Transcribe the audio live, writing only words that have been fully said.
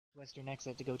Western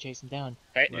exit to go chase him down.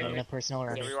 Hey, Enough personnel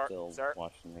around. Here we are. Still Sir.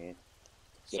 watching me.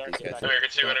 Sir, America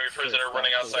 2, enemy prisoner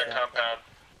running outside compound.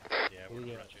 Yeah, we're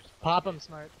gonna run chase. Pop him,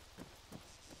 smart.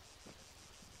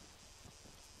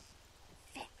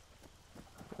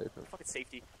 Fucking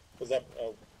safety. Was that?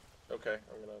 Oh, okay.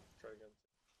 I'm gonna try again.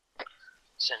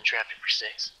 Send traffic for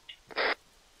 6.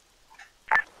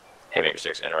 Hey, Maker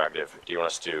 6, interactive. Do you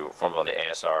want us to form on the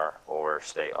ASR or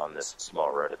stay on this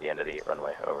small road at the end of the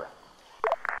runway? Over.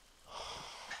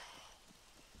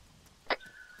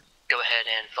 Go ahead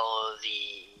and follow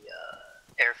the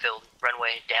airfield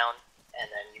runway down,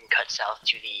 and then you can cut south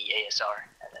to the ASR,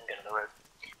 and then go to the road.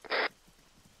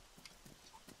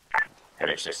 Hey,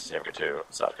 Maker 6, Maker 2,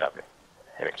 solid copy.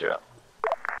 Hey, Maker 2 out.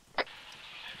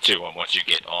 2-1, once you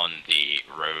get on the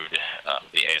road,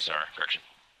 the ASR, correction.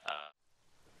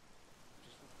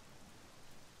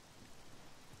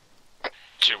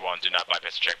 2-1, do not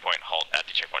bypass the checkpoint, halt at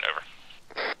the checkpoint, over.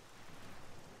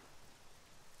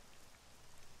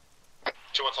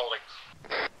 2-1's holding.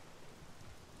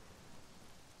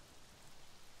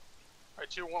 Alright,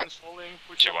 2-1's holding.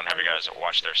 2-1, have you guys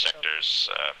watch their sectors,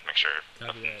 make sure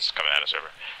nothing's coming at us,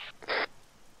 over.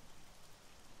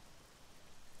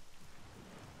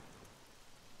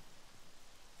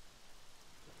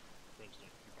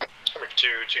 Number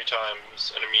 2, 2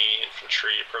 times enemy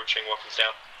infantry approaching, weapons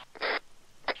down.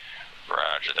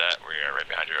 Roger that, we are right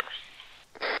behind you, over.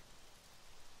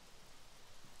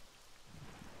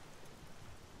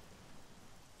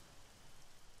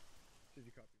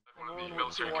 One of the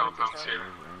military compounds here.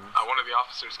 One of the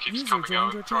officers keeps coming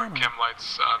out through our chem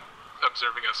lights,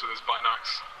 observing us with his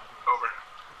binocs. Over.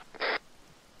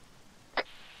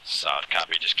 Solid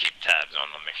copy, just keep tabs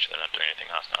on them, make sure they're not doing anything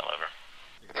hostile, over.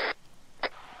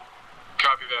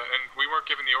 Copy that, and we weren't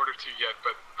given the order to yet,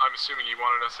 but I'm assuming you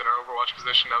wanted us in our overwatch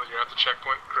position now that you're at the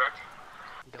checkpoint, correct?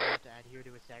 You don't have to adhere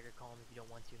to a stagger column if you don't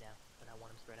want to now, but I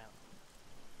want them spread out.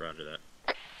 Roger that.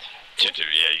 2-2,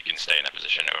 yeah, you can stay in that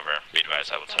position, over. Be advised,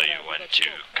 I will tell you when to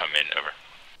come in, over.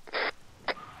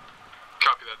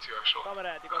 Copy that too, actually.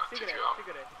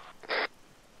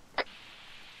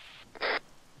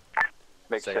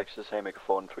 Make 6 the same, make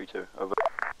 4 and 3-2, over.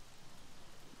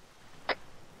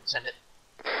 Send it.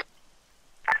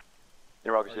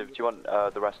 Interrogative, do you want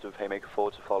the rest of Haymaker 4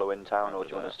 to follow in town, or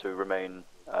do you want us to remain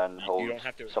and hold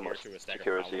somewhat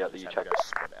security at the checkpoint?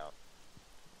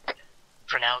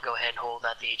 For now, go ahead and hold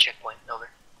at the checkpoint, over.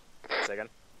 Second.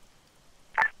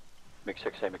 Make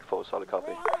 6 Haymaker 4, solid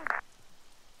copy.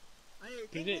 Hey,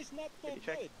 English not so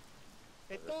good.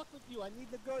 Hey, talk with you, I need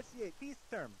to negotiate peace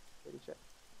terms.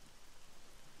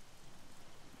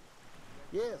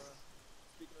 Yes.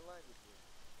 Speaking a language.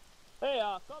 Hey,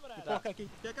 comrade. Comrade,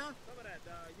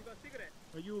 you got cigarette?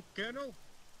 Are you Colonel?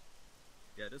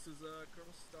 Yeah, this is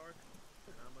Colonel Stark.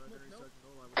 And I'm Sergeant Nolan.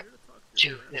 We're here to talk to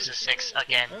you. 2, this is 6,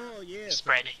 again. Oh, yes.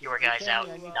 Spread your guys out,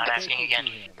 not asking again.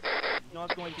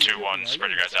 2-1, spread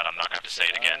your guys out, I'm not gonna have to say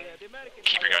it again.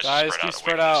 Keep your guys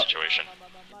spread out away from the situation.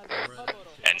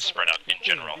 And spread out in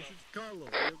general.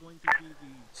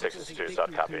 6 is 2,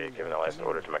 solid copy, giving the last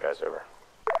order to my guys, over.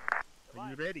 Are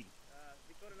you ready?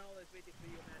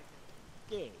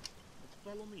 Okay, let's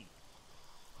follow me.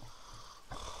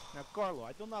 Now, Carlo,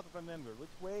 I do not remember which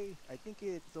way. I think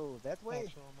it's that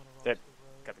way. Get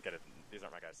it. These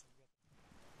aren't my guys.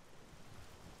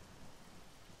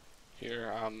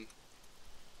 Here,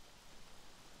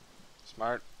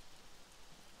 Smart.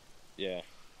 Yeah.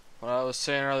 What I was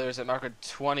saying earlier is at marker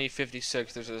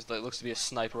 2056, there's it looks to be a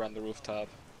sniper on the rooftop.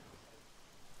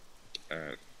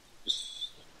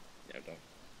 Just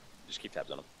keep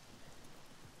tabs on them.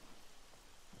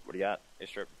 What do you got?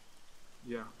 Airstrip?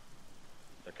 Yeah.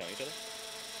 They're killing each other?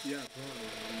 Yeah,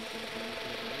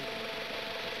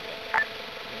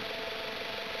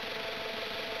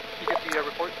 You get the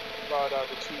report about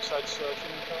the 2 sides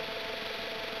shooting time?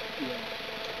 Yeah.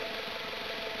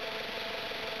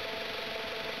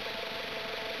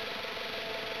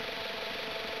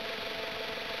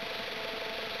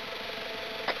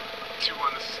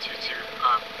 2-1, this is 2-2.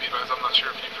 Be advised, I'm not sure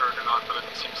if you've heard or not, but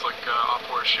it seems like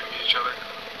Op4 is shooting at each other.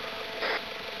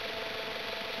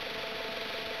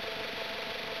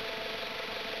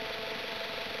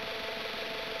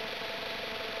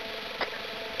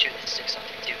 This is 6 on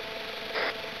 2.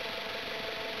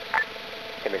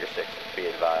 Haymaker 6, be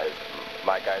advised,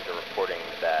 my guys are reporting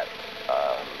that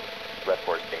Red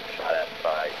 4 is being shot at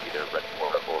by either Red 4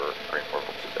 or Green 4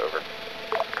 forces, over.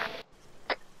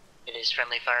 It is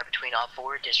friendly fire between Op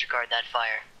 4, disregard that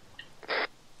fire.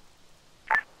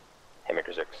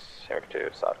 Haymaker 6, Haymaker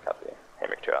 2, solid copy.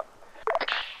 Haymaker 2 out.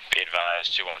 Be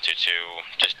advised, 2122,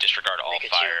 just disregard all Make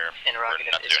it fire. two. Interrogative,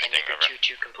 We're not is doing anything, Haymaker over.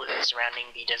 2-2 completely surrounding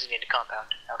the designated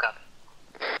compound? How copy?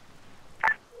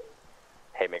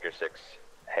 Haymaker 6,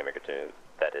 Haymaker 2,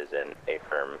 that is an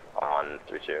affirm on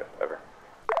 3-2, over.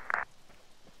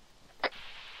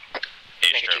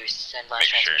 Haymaker 2, send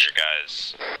last Make sure transmission. your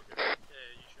guys...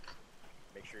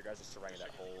 Make sure you guys are surrounding that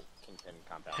whole Kingpin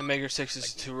compound. Haymaker 6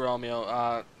 is 2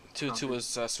 Romeo. 2-2 is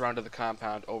surrounded the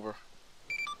compound. Over.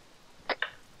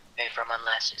 Hey, from on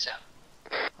last 6 out.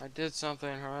 I did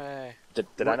something. Hooray! Did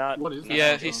I not? What is that?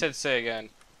 Yeah, he said say again.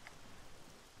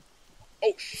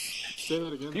 Oh, Say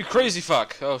that again. You crazy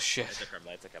fuck! Oh shit. It's a chem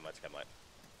light.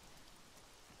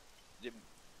 Do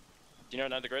you know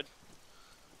another grid?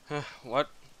 What?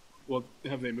 Well,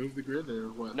 have they moved the grid or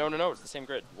what? No, it's the same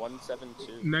grid.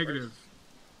 172. Negative.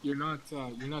 You're not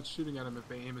shooting at them if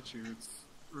they aim at you. It's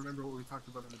remember what we talked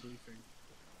about in the briefing.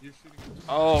 You're shooting at them.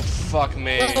 Oh fuck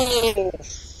me. Oh,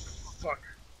 fuck.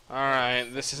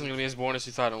 Alright, this isn't gonna be as boring as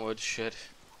you thought it would. Shit.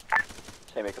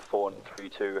 Haymaker 4 and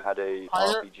 3-2 had a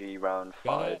RPG round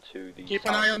fired to the Keep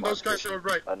an eye on those guys to the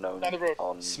right. Unknown Down the road.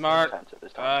 on Smart. at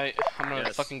this time. Alright, I'm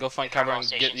gonna fucking go find cover and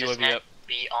get UAV up.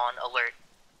 Be on alert.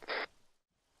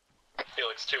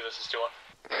 Felix 2, this is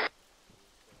 2-1.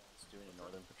 Doing a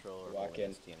northern patrol or Walk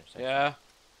in. Yeah?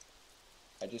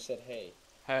 I just said hey.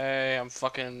 Hey, I'm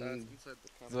fucking...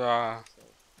 That's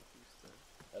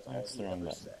the wrong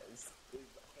button.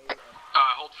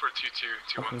 Hold for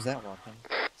 2-2, 2-1. Was that walking?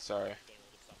 Sorry.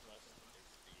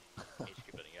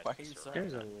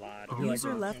 There's a lot of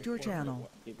User left your channel.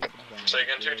 Say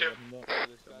again, 2-2.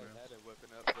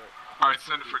 Alright,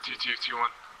 send it for 2-2, 2-1.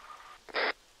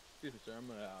 Excuse me, sir. I'm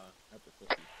gonna have to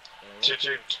flip you. 2-2, did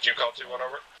you call 2-1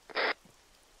 over?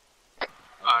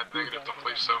 Negative, don't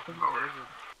believe so. Over.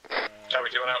 How we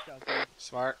doing out?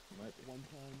 Smart.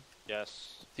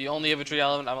 Yes. The only infantry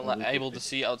element I'm able to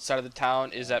see outside of the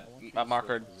town is at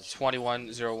marker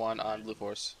 2101 on Blue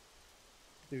Force.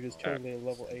 Dude, it's totally a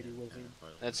level 80 wizard.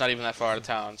 And it's not even that far out of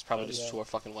town. It's probably just to our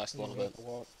fucking west a little bit.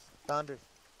 Thunder.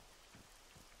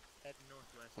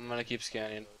 I'm gonna keep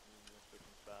scanning.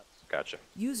 Gotcha.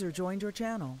 User joined your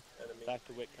channel. Back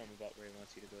to Whitcomb about where he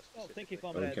wants you to go. Oh, thank you,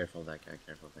 Oh, careful that guy,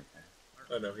 careful that guy.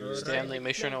 I know he is. Stanley,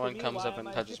 make sure no one comes up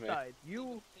and touches me.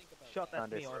 You shot at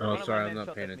me. Oh, sorry, I'm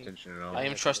not paying attention at all. I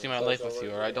am trusting my life with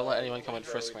you, alright? Don't let anyone come and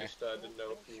frisk me. Didn't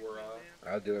know if you were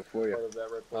I'll do it for you. part of that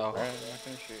red Oh. Where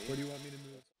do you want me to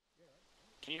move?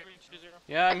 Can you hear me, 2-0?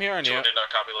 Yeah, I'm hearing you. 2-1 did not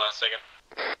copy last second.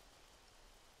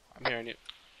 I'm hearing you.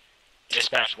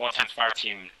 Dispatch 110 fire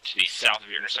team to the south of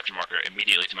your interception marker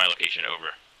immediately to my location,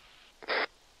 over.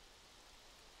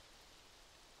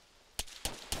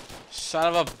 Son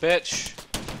of a bitch.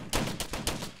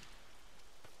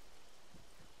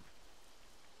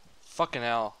 Fucking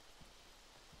hell.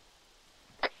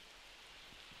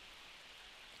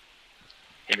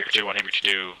 Haymaker 2-1, Haymaker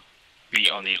 2, be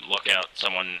on the lookout.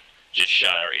 Someone just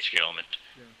shot our HQ element.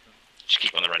 Just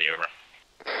keep on the ready, over.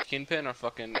 Kingpin or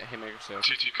fucking Haymaker 2? 2-2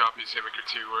 copies, Haymaker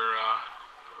 2,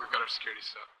 we've got our security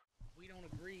set. We don't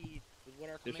agree with what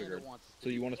our Disregard. commander wants. So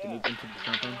you want us to move into the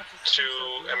compound? 2,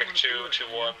 Haymaker 2,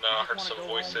 2-1, heard some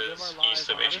voices east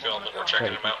of HQ element, we're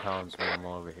checking them out. Collins, I'm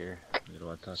over here. You know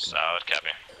what I'm talking Solid copy.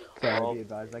 Sorry, be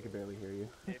advised, I can barely hear you.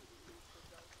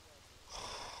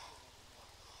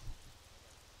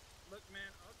 Look, man,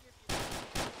 I'll give you...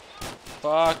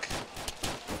 Fuck.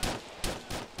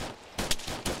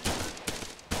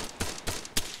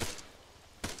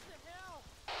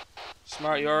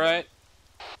 Smart, you alright?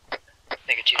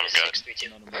 Haymaker 2 to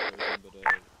 632.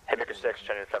 Haymaker 6,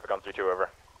 changing traffic on 3-2, over.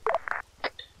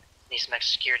 Need some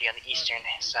extra security on the eastern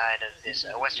side of this,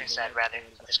 western side rather,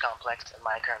 of this complex of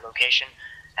my current location,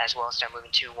 as well as start moving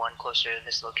 2-1 closer to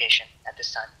this location at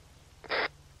this time.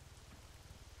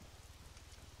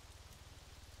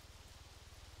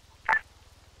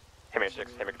 Haymaker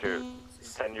 6, Haymaker 2,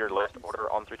 send your list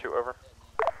order on 3-2, over.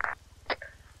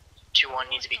 2-1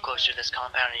 needs to be closer to this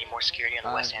compound and need more security on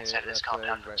the west-hand side of this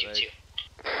compound from 2-2.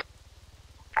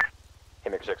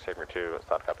 Haymaker 6, Haymaker 2,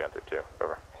 solid copy on 3-2,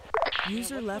 over.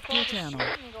 User left your channel.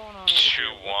 2-1,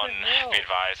 be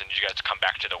advised, and you guys to come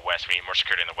back to the west. We need more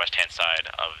security on the west-hand side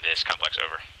of this complex,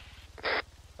 over.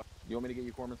 You want me to get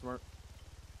you foreman, Smart?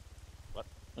 What?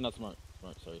 Not Smart.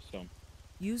 Smart, sorry, Stone.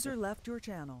 User left your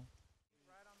channel.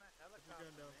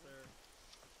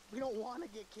 We don't want to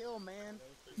get killed, man.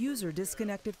 User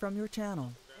disconnected from your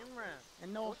channel.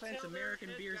 And no offense, American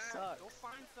beer sucks. Go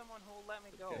find someone who'll let me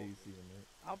go.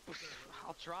 I'll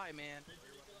try, man.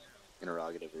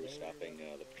 Interrogative, are we stopping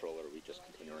the patrol or are we just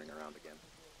continuing around again?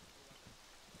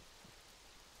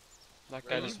 That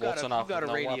guy just waltzing off with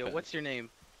no radio. weapon. What's your name?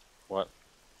 What?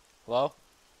 Hello?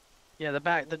 Yeah,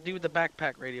 the dude with the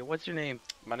backpack radio. What's your name?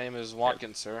 My name is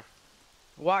Watkins, sir.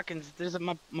 Watkins, there's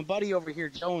my buddy over here,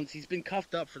 Jones. He's been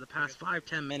cuffed up for the past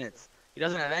 5-10 minutes. He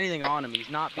doesn't have anything on him.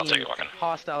 He's not being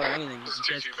hostile or anything.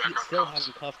 He still has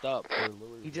him cuffed up.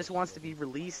 He just wants to be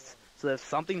released so that if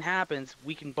something happens,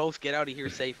 we can both get out of here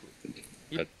safely.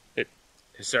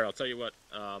 Sir, I'll tell you what.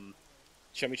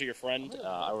 Show me to your friend.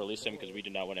 I'll release him because we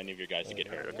do not want any of your guys to get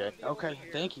hurt, okay? Okay,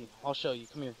 thank you. I'll show you.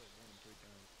 Come here.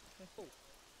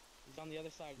 He's on the other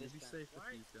side of this. Be safe with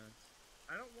these guys.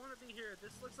 I don't want to be here.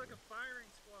 This looks like a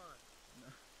firing squad.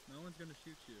 No one's gonna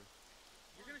shoot you.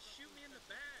 You're gonna shoot me in the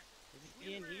back. Is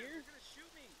he in here? You're gonna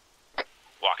shoot me.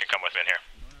 Walker, come with me in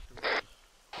here.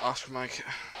 Oscar Mike. Go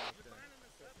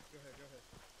ahead.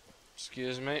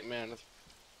 Excuse me, man.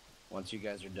 Once you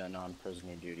guys are done on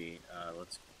prisoner duty,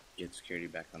 let's get security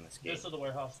back on this gate. This is the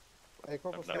warehouse. Hey,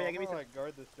 Corporal Scott, I'm gonna like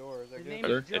guard this door. Is that His good? name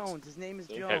is Jones. His name is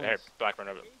Jones. Hey, Blackburn,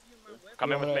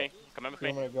 come in with me. Come in with me.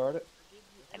 You want me to guard it?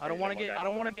 I don't want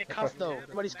to get cuffed though.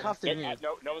 Everybody's cuffed in here.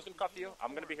 No one's gonna cuff you.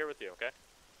 I'm gonna be here with you, okay?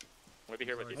 I'm gonna be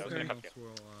here with you. No one's gonna cuff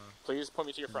you. Please point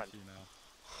me to your friend.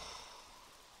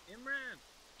 Imran.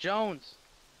 Jones.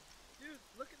 Dude,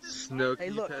 look at this. Hey,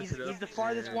 look, he's the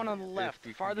farthest one on the left.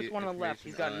 The farthest one on the left.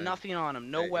 He's got nothing on him.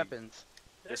 No weapons.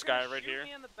 This guy right here?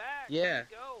 Yeah.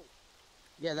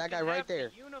 Yeah, that guy right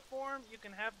there. You can have the uniform, you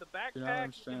can have the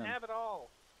backpack, you can have it all.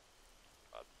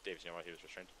 Davis, you know why he was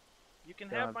restrained? You can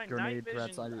have my night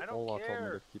vision, I don't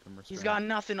care. He's got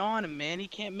nothing on him, man. He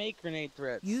can't make grenade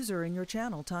threats. User in your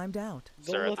channel timed out.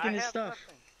 Go look in his stuff.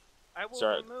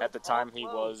 Sir, at the time he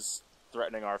was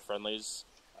threatening our friendlies.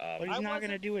 But he's not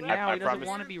going to do it now. He doesn't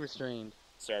want to be restrained.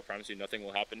 Sir, I promise you nothing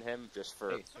will happen to him. Just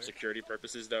for security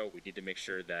purposes, though, we need to make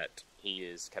sure that he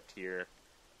is kept here,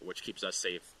 which keeps us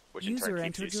safe, which in turn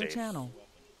keeps you safe. Channel.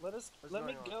 Let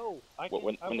me go.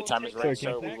 When the time is right,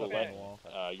 sir, we will let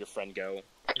your friend go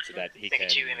so that he can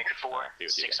Two, Immigrant 4,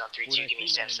 6 on 3-2, give me a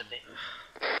status update.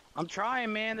 I'm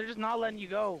trying, man. They're just not letting you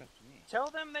go. Tell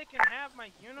them they can have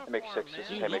my uniform, Make 6, this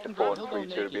is man. Haymaker 4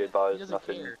 and 3-2, be advised,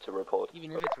 nothing care. to report.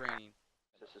 Even if it's raining.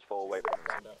 This is 4, wait.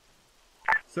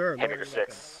 Sir, Haymaker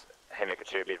 6, Haymaker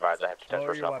 2, be advised, I have to test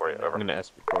personnel for you, over. I'm gonna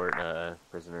escort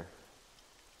prisoner.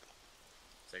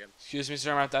 Second. Excuse me, sir.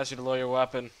 I'm going to have to ask you to lower your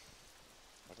weapon.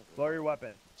 Lower your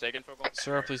weapon. Second, Focal.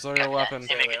 Sir, please lower your weapon.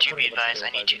 Immigrant 2, be advised, I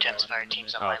need 2 times fire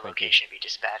teams on my location to be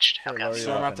dispatched. Sir, I'm going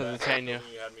to have to detain you.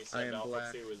 I am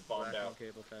black on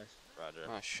cable fast. Roger.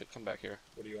 Oh shit, come back here.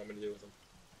 What do you want me to do with him?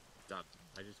 Stop.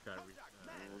 I just gotta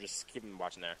we're just keep him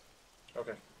watching there.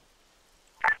 Okay.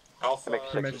 Alpha,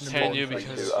 detain you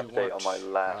because you update on my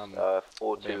last,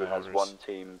 4-2 has one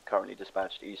team currently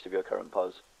dispatched east of your current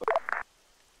pause.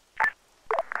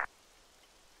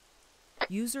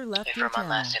 User left your channel.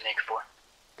 last Haymaker 4.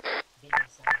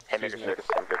 Haymaker 6,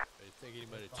 I'm good.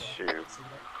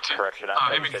 Correction,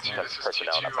 Haymaker 2, this is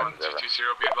 2-2 on 220,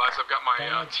 be advised, I've got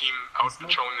my team out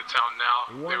patrolling the town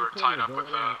now. They were tied up with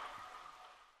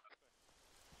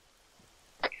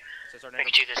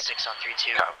Haymaker 2, this is 6 on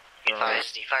 3-2. Be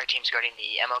advised, the fire team's guarding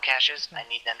the ammo caches. I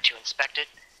need them to inspect it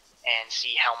and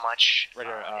see how much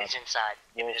is inside.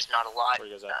 If it is not a lot, go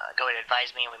ahead and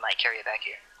advise me and we might carry it back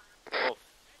here. Wolf.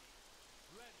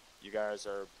 You guys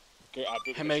are...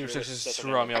 Haymaker 6 is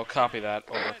Romeo. Copy that.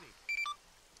 Over.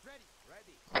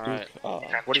 Alright.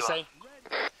 What do you say?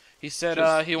 He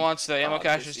said he wants the ammo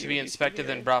caches to be inspected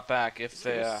and brought back if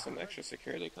they... some extra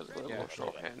security because we're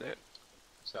emotional handed.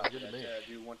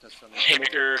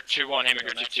 Haymaker 2-1,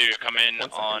 Haymaker 2-2, come in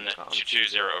on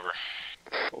 220, over.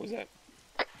 What was that?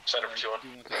 Center for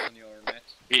 2-1.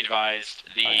 Be advised,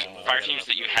 the fire teams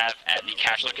that you have at the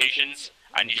cache locations,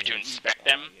 I need you to inspect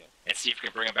them and see if you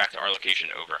can bring them back to our location,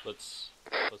 over. Let's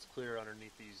clear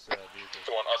underneath these vehicles. Do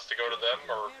you want us to go to them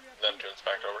or them to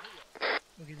inspect, over?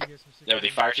 No, the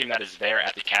fire team that is there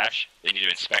at the cache, they need to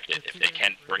inspect it. If they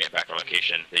can't bring it back to our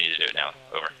location, they need to do it now,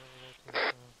 over.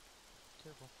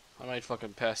 I might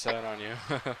fucking pass out on you.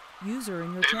 User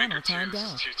in your channel timed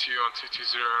out. 2-2 on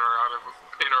 220,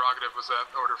 interrogative was that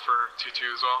order for 2-2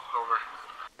 as well, over.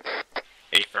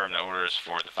 Affirm the orders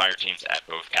for the fire teams at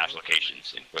both cache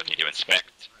locations, and both need to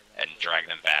inspect and drag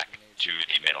them back to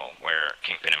the middle where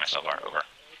Kingpin and myself are, over.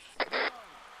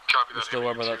 Copy that. Still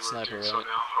worried about that sniper, right? So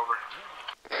now, over.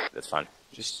 That's fine.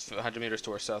 Just 100 meters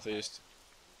to our southeast.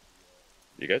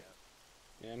 You good?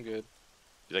 Yeah, I'm good.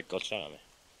 You like glitched out on me?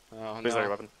 Oh, Please no. lower your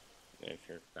weapon. Yeah, if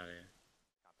you're down here.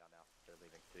 Calm down now. They're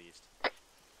leaving to the east.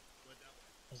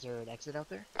 Is there an exit out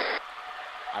there?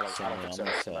 I don't think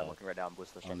so. I'm looking right now.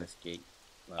 On this gate.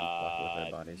 With their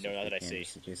bodies. No, not that I see.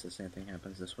 Just in case the same thing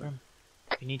happens this way.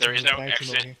 There is no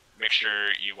exit. Make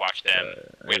sure you watch them.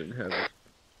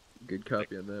 Good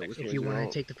copy on that. Which If you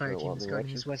want to take the fire team that's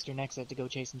guarding this western exit to go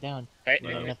chase them down, hey,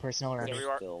 we don't have personnel around. There we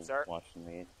are, Still sir. watching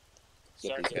me.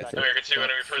 Sir, Omega 2,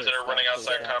 enemy prisoner running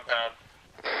outside compound.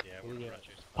 Yeah, we're not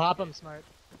chasing. Pop them, smart.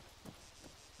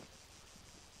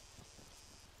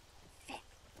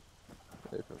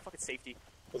 Fucking safety.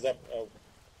 Was that? Oh,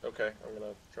 okay. I'm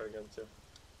gonna try again too.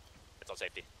 It's on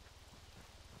safety.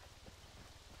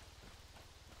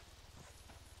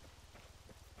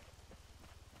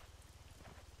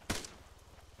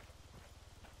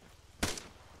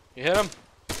 You hit him?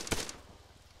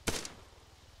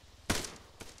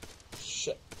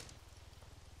 Shit.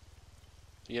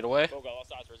 You get away? Oh, got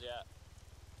lost eyes. Where's he at?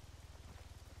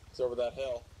 It's over that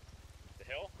hill. The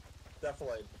hill?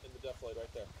 Defilade. In the defilade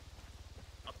right there.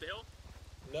 Up the hill?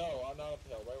 No, I'm not up the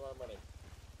hill. Right where I'm running.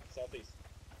 Southeast.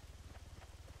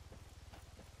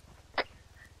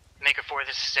 Maker 4,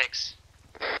 this is 6.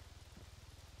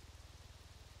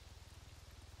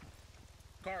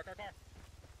 Car.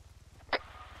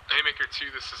 Haymaker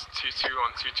 2, this is 2-2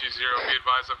 on 220. Be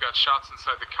advised, I've got shots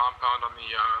inside the compound on the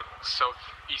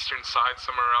southeastern side,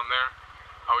 somewhere around there.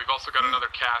 We've also got another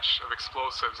cache of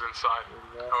explosives inside.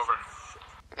 Over.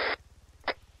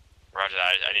 Roger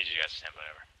that. I need you guys to stand by.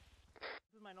 Over.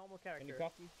 This is my normal character. Can you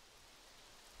copy?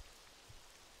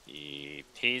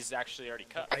 He's actually already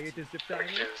cut. I get to zip down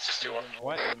here?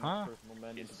 What? Huh?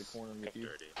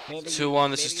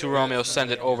 2-1, this is 2 Romeo, send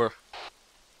it over.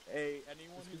 Hey,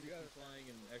 anyone who's flying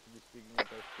and actively speaking with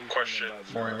us, please Question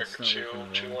for Omega 2,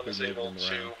 2-1 is able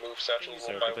to move satchels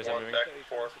 1 by 1 back and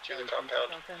forth to the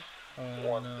compound.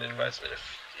 1 advisement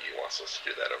if he wants us to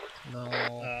do that over. No.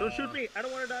 Don't shoot me! I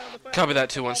don't want to die on the fire! Copy that,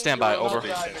 2-1, stand by, over. No, I'm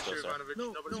getting to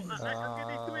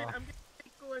it! I'm getting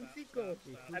Nico!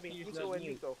 I mean, Nico and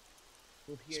Nico.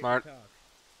 Smart.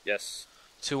 Yes.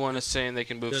 2-1 is saying they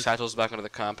can move satchels back into the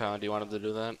compound. Do you want them to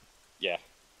do that? Yeah.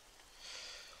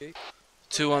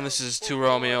 2-1, this is 2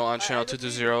 Romeo on channel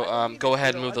 220. Go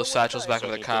ahead and move those satchels back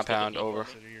into the compound, over.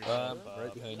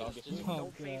 Right behind you.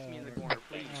 Don't face me in the corner,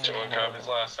 please. 2-1 copies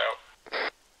last out.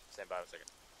 Stand by a second.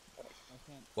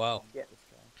 Wow. Yeah.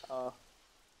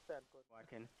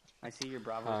 I see your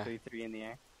Bravo 33 in the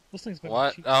air.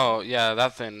 What? Oh, yeah,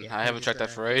 that thing. I haven't checked that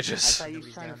for I ages. thought you were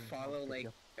trying to follow, like,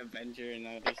 Avenger and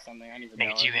there's something, I don't even know.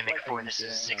 Maker 2, Maker 4, this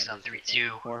is 6 on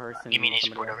 3-2. Give me an A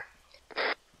support, over.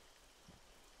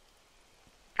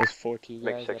 There's 14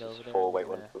 guys that are over there. 4, wait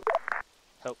 1.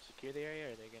 Help secure the area,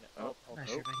 or are they gonna...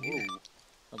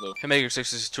 Hello. Haymaker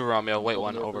 6, this is 2 Romeo, wait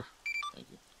 1, over.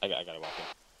 Thank you. I gotta walk in.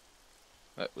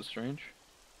 That was strange.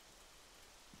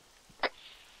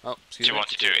 Oh, excuse me.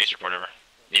 2-1-2, ace report, over.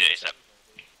 Need an ASAP.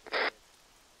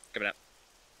 Coming up.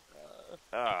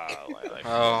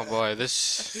 Oh boy,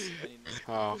 this...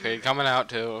 Oh, okay, coming out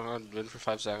too. I've been for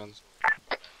 5 seconds.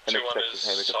 Haymaker 6 is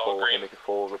Haymaker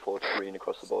 4, report green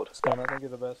across the board. Stone, I think you're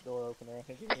the best door opener. I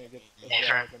think you're gonna get...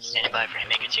 Affirm, standing by for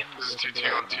Haymaker 2. This is 2-2 on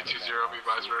 220, be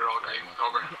advised, we're all green.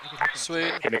 Over.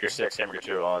 Sweet. Haymaker 6, Haymaker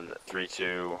 2 on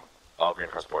 3-2, all green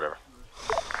across the board, over.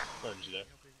 Roger that.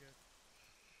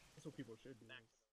 That's what people should do.